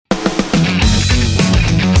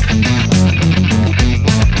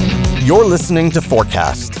You're listening to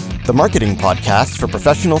Forecast, the marketing podcast for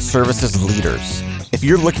professional services leaders. If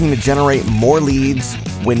you're looking to generate more leads,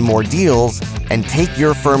 win more deals, and take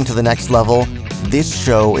your firm to the next level, this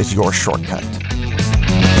show is your shortcut.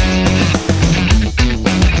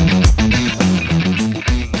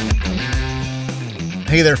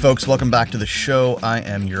 Hey there, folks. Welcome back to the show. I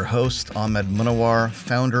am your host, Ahmed Munawar,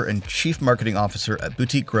 founder and chief marketing officer at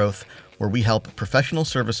Boutique Growth, where we help professional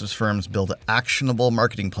services firms build actionable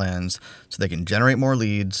marketing plans so they can generate more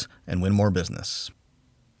leads and win more business.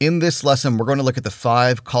 In this lesson, we're going to look at the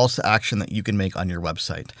 5 calls to action that you can make on your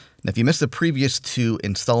website. And if you missed the previous 2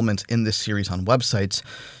 installments in this series on websites,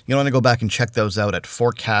 you want to go back and check those out at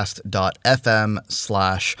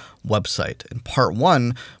forecast.fm/website. In part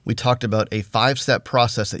 1, we talked about a 5-step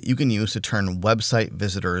process that you can use to turn website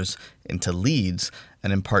visitors into leads.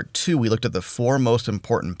 And in part 2, we looked at the 4 most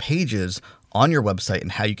important pages on your website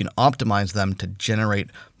and how you can optimize them to generate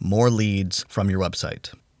more leads from your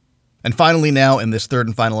website. And finally, now in this 3rd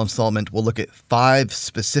and final installment, we'll look at 5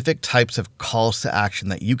 specific types of calls to action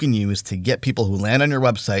that you can use to get people who land on your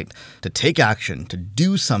website to take action, to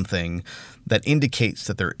do something that indicates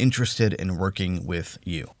that they're interested in working with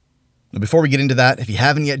you. Now, before we get into that, if you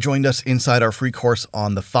haven't yet joined us inside our free course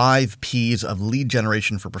on the 5 Ps of lead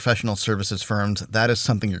generation for professional services firms, that is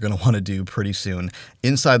something you're going to want to do pretty soon.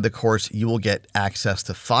 Inside the course, you will get access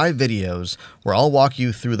to 5 videos where I'll walk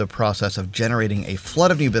you through the process of generating a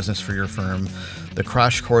flood of new business for your firm. The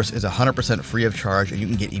crash course is 100% free of charge, and you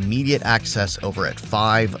can get immediate access over at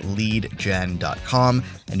 5leadgen.com,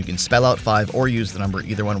 and you can spell out 5 or use the number,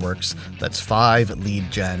 either one works. That's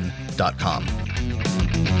 5leadgen.com.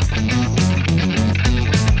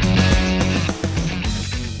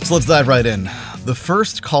 So let's dive right in. The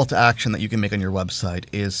first call to action that you can make on your website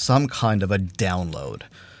is some kind of a download.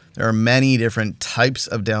 There are many different types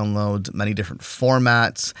of downloads, many different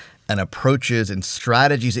formats and approaches and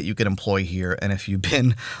strategies that you can employ here. And if you've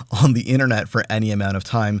been on the internet for any amount of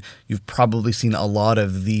time, you've probably seen a lot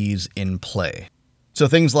of these in play. So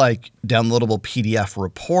things like downloadable PDF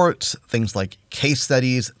reports, things like case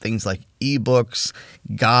studies, things like ebooks,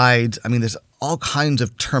 guides. I mean, there's all kinds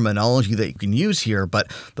of terminology that you can use here, but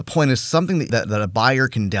the point is something that a buyer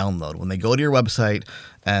can download when they go to your website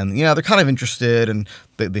and, they're kind of interested and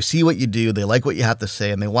they see what you do, they like what you have to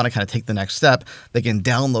say, and they want to kind of take the next step. They can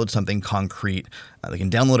download something concrete. They can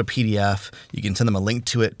download a PDF. You can send them a link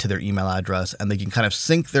to it to their email address, and they can kind of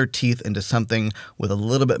sink their teeth into something with a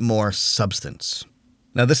little bit more substance.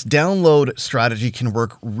 Now, this download strategy can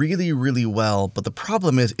work really, really well, but the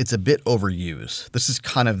problem is it's a bit overused. This is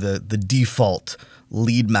kind of the default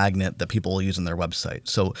lead magnet that people will use on their website.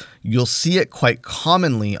 So you'll see it quite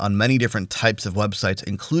commonly on many different types of websites,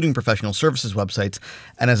 including professional services websites.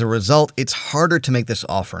 And as a result, it's harder to make this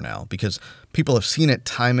offer now because people have seen it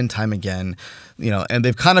time and time again, and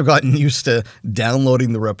they've kind of gotten used to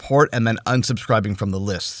downloading the report and then unsubscribing from the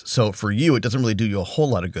list. So for you, it doesn't really do you a whole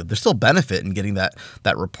lot of good. There's still benefit in getting that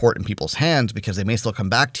report in people's hands because they may still come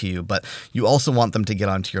back to you, but you also want them to get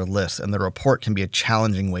onto your list, and the report can be a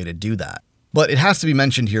challenging way to do that. But it has to be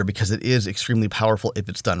mentioned here because it is extremely powerful if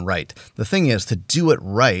it's done right. The thing is, to do it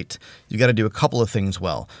right, you got to do a couple of things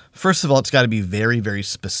well. First of all, it's got to be very, very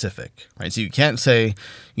specific, right? So you can't say,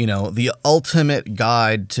 the ultimate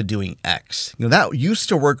guide to doing X. That used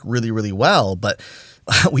to work really, really well, but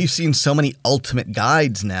we've seen so many ultimate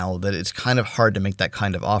guides now that it's kind of hard to make that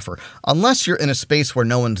kind of offer. Unless you're in a space where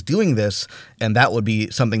no one's doing this, and that would be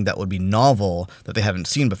something that would be novel that they haven't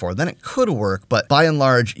seen before, then it could work. But by and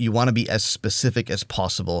large, you want to be as specific as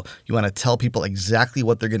possible. You want to tell people exactly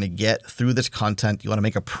what they're going to get through this content. You want to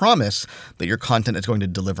make a promise that your content is going to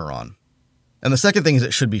deliver on. And the second thing is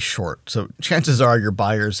it should be short. So chances are your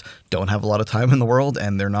buyers don't have a lot of time in the world,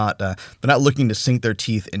 and they're not looking to sink their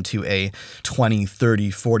teeth into a 20,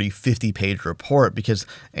 30, 40, 50 page report because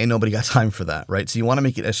ain't nobody got time for that, right? So you want to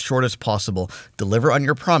make it as short as possible, deliver on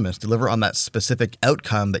your promise, deliver on that specific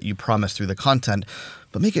outcome that you promised through the content,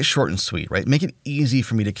 but make it short and sweet, right? Make it easy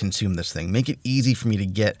for me to consume this thing. Make it easy for me to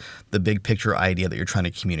get the big picture idea that you're trying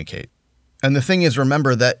to communicate. And the thing is,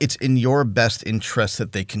 remember that it's in your best interest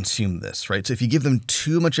that they consume this, right? So if you give them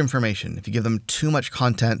too much information, if you give them too much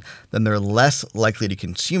content, then they're less likely to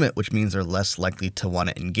consume it, which means they're less likely to want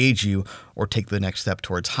to engage you or take the next step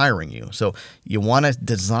towards hiring you. So you want to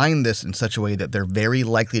design this in such a way that they're very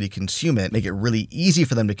likely to consume it, make it really easy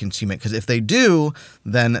for them to consume it, because if they do,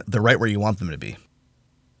 then they're right where you want them to be.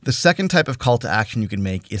 The second type of call to action you can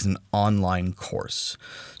make is an online course.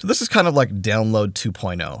 So this is kind of like download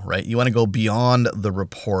 2.0, right? You want to go beyond the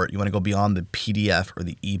report. You want to go beyond the PDF or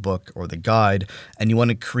the ebook or the guide, and you want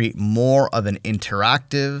to create more of an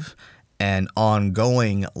interactive and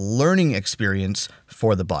ongoing learning experience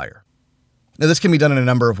for the buyer. Now, this can be done in a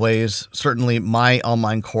number of ways. Certainly, my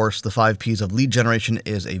online course, The 5 Ps of Lead Generation,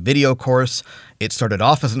 is a video course. It started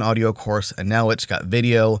off as an audio course, and now it's got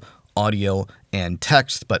video, audio, and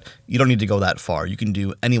text, but you don't need to go that far. You can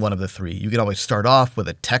do any one of the three. You can always start off with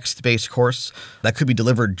a text-based course that could be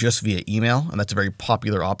delivered just via email, and that's a very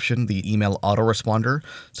popular option, the email autoresponder.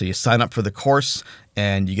 So you sign up for the course,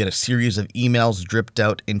 and you get a series of emails dripped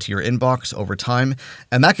out into your inbox over time.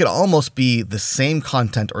 And that could almost be the same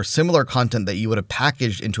content or similar content that you would have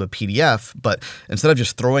packaged into a PDF, but instead of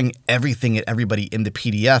just throwing everything at everybody in the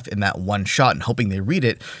PDF in that one shot and hoping they read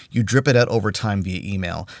it, you drip it out over time via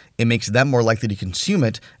email. It makes them more likely to consume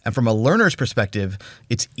it. And from a learner's perspective,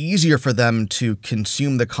 it's easier for them to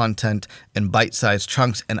consume the content in bite-sized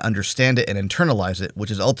chunks and understand it and internalize it,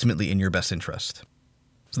 which is ultimately in your best interest.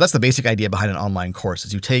 So that's the basic idea behind an online course,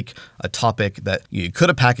 is you take a topic that you could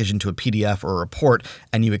have packaged into a PDF or a report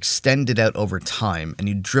and you extend it out over time and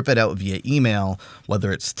you drip it out via email,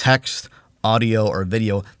 whether it's text, audio, or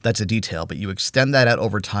video, that's a detail, but you extend that out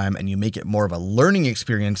over time and you make it more of a learning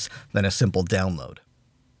experience than a simple download.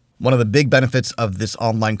 One of the big benefits of this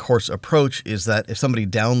online course approach is that if somebody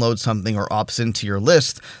downloads something or opts into your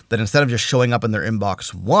list, then instead of just showing up in their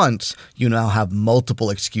inbox once, you now have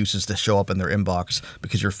multiple excuses to show up in their inbox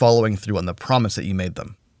because you're following through on the promise that you made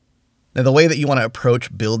them. Now, the way that you want to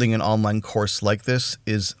approach building an online course like this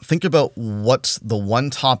is think about what's the one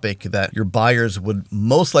topic that your buyers would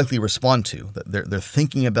most likely respond to. That they're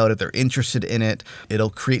thinking about it, they're interested in it. It'll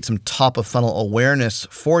create some top of funnel awareness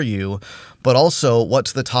for you, but also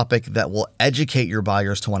what's the topic that will educate your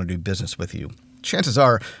buyers to want to do business with you. Chances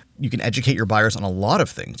are you can educate your buyers on a lot of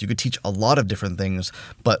things. You could teach a lot of different things,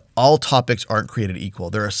 but all topics aren't created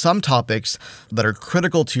equal. There are some topics that are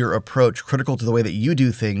critical to your approach, critical to the way that you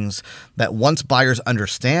do things, that once buyers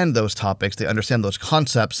understand those topics, they understand those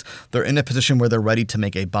concepts, they're in a position where they're ready to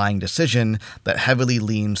make a buying decision that heavily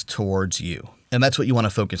leans towards you. And that's what you want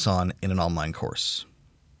to focus on in an online course.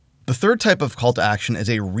 The third type of call to action is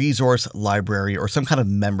a resource library or some kind of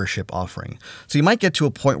membership offering. So you might get to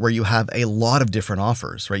a point where you have a lot of different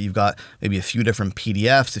offers, right? You've got maybe a few different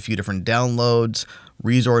PDFs, a few different downloads,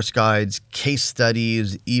 resource guides, case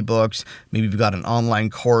studies, ebooks. Maybe you've got an online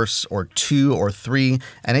course or 2 or 3,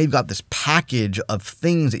 and now you've got this package of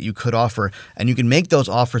things that you could offer, and you can make those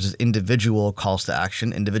offers as individual calls to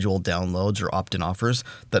action, individual downloads or opt-in offers.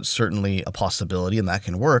 That's certainly a possibility, and that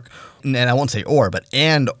can work. And I won't say or, but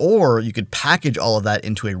or you could package all of that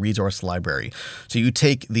into a resource library. So you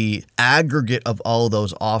take the aggregate of all of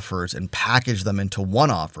those offers and package them into one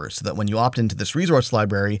offer so that when you opt into this resource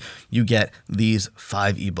library, you get these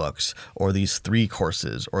 5 ebooks or these 3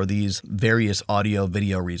 courses or these various audio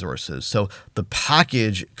video resources. So the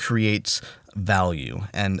package creates value.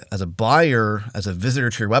 And as a buyer, as a visitor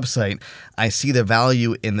to your website, I see the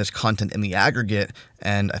value in this content in the aggregate.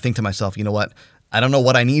 And I think to myself, you know what? I don't know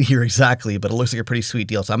what I need here exactly, but it looks like a pretty sweet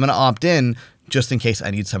deal. So I'm going to opt in just in case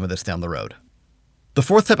I need some of this down the road. The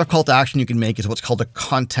fourth type of call to action you can make is what's called a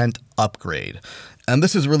content upgrade. And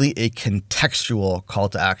this is really a contextual call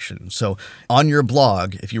to action. So on your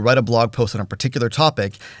blog, if you write a blog post on a particular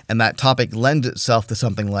topic and that topic lends itself to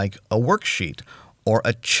something like a worksheet or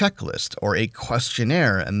a checklist or a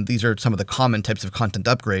questionnaire, and these are some of the common types of content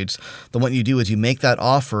upgrades, then what you do is you make that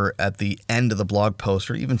offer at the end of the blog post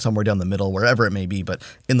or even somewhere down the middle, wherever it may be. But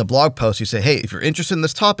in the blog post, you say, hey, if you're interested in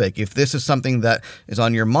this topic, if this is something that is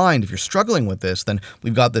on your mind, if you're struggling with this, then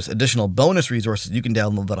we've got this additional bonus resources you can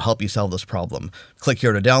download that'll help you solve this problem. Click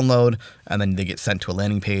here to download, and then they get sent to a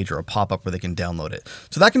landing page or a pop-up where they can download it.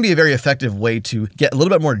 So that can be a very effective way to get a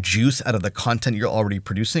little bit more juice out of the content you're already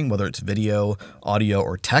producing, whether it's video, audio,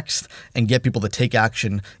 or text, and get people to take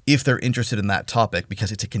action if they're interested in that topic,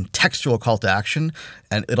 because it's a contextual call to action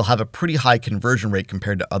and it'll have a pretty high conversion rate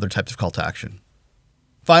compared to other types of call to action.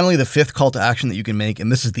 Finally, the fifth call to action that you can make,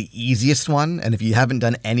 and this is the easiest one, and if you haven't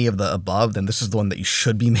done any of the above, then this is the one that you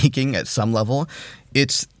should be making at some level.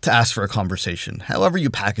 It's to ask for a conversation. However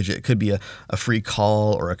you package it, it could be a free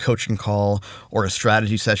call or a coaching call or a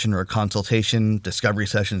strategy session or a consultation, discovery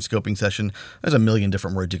session, scoping session. There's a million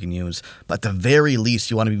different words you can use, but at the very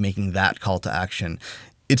least, you want to be making that call to action.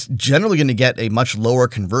 It's generally going to get a much lower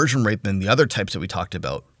conversion rate than the other types that we talked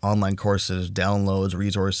about. Online courses, downloads,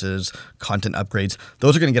 resources, content upgrades.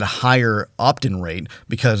 Those are going to get a higher opt-in rate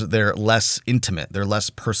because they're less intimate, they're less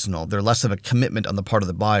personal, they're less of a commitment on the part of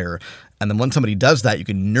the buyer. And then when somebody does that, you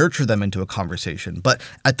can nurture them into a conversation. But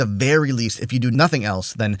at the very least, if you do nothing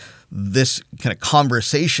else, then this kind of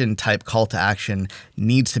conversation type call to action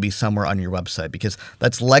needs to be somewhere on your website, because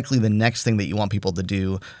that's likely the next thing that you want people to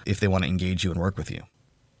do if they want to engage you and work with you.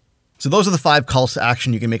 So those are the 5 calls to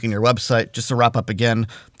action you can make on your website. Just to wrap up again,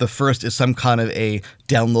 the first is some kind of a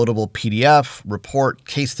downloadable PDF, report,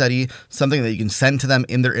 case study, something that you can send to them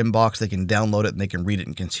in their inbox. They can download it and they can read it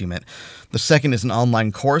and consume it. The second is an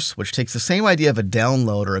online course, which takes the same idea of a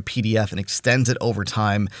download or a PDF and extends it over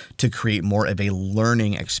time to create more of a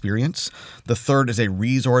learning experience. The third is a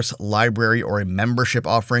resource library or a membership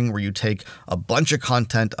offering where you take a bunch of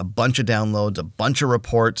content, a bunch of downloads, a bunch of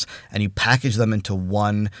reports, and you package them into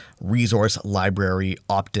one resource library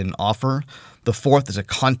opt-in offer. The fourth is a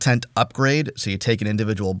content upgrade. So you take an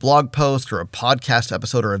individual blog post or a podcast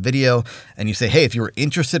episode or a video and you say, hey, if you were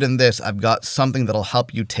interested in this, I've got something that'll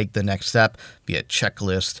help you take the next step, be it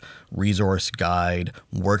checklist, resource guide,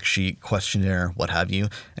 worksheet, questionnaire, what have you.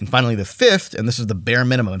 And finally, the fifth, and this is the bare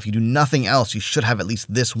minimum, if you do nothing else, you should have at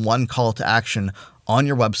least this one call to action on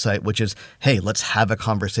your website, which is, hey, let's have a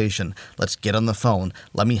conversation. Let's get on the phone.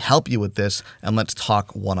 Let me help you with this and let's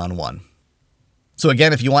talk one-on-one. So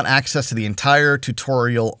again, if you want access to the entire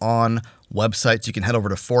tutorial on websites, you can head over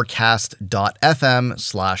to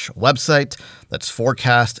forecast.fm/website. That's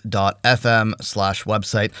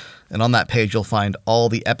forecast.fm/website. And on that page, you'll find all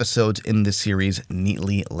the episodes in this series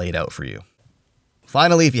neatly laid out for you.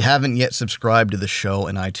 Finally, if you haven't yet subscribed to the show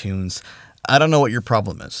in iTunes, I don't know what your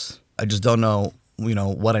problem is. I just don't know,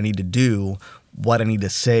 what I need to do, what I need to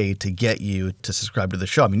say to get you to subscribe to the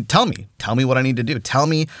show. I mean, tell me what I need to do. Tell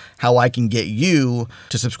me how I can get you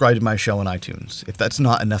to subscribe to my show on iTunes. If that's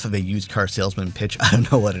not enough of a used car salesman pitch, I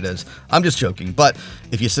don't know what it is. I'm just joking. But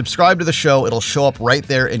if you subscribe to the show, it'll show up right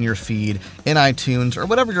there in your feed in iTunes or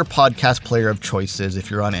whatever your podcast player of choice is.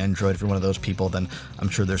 If you're on Android, if you're one of those people, then I'm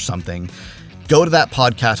sure there's something. Go to that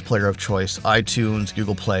podcast player of choice, iTunes,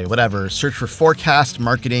 Google Play, whatever. Search for Forecast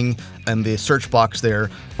Marketing and the search box there.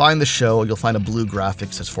 Find the show. You'll find a blue graphic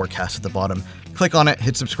that says Forecast at the bottom. Click on it,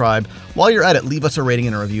 hit subscribe. While you're at it, leave us a rating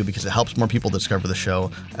and a review because it helps more people discover the show,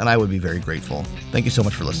 and I would be very grateful. Thank you so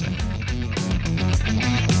much for listening.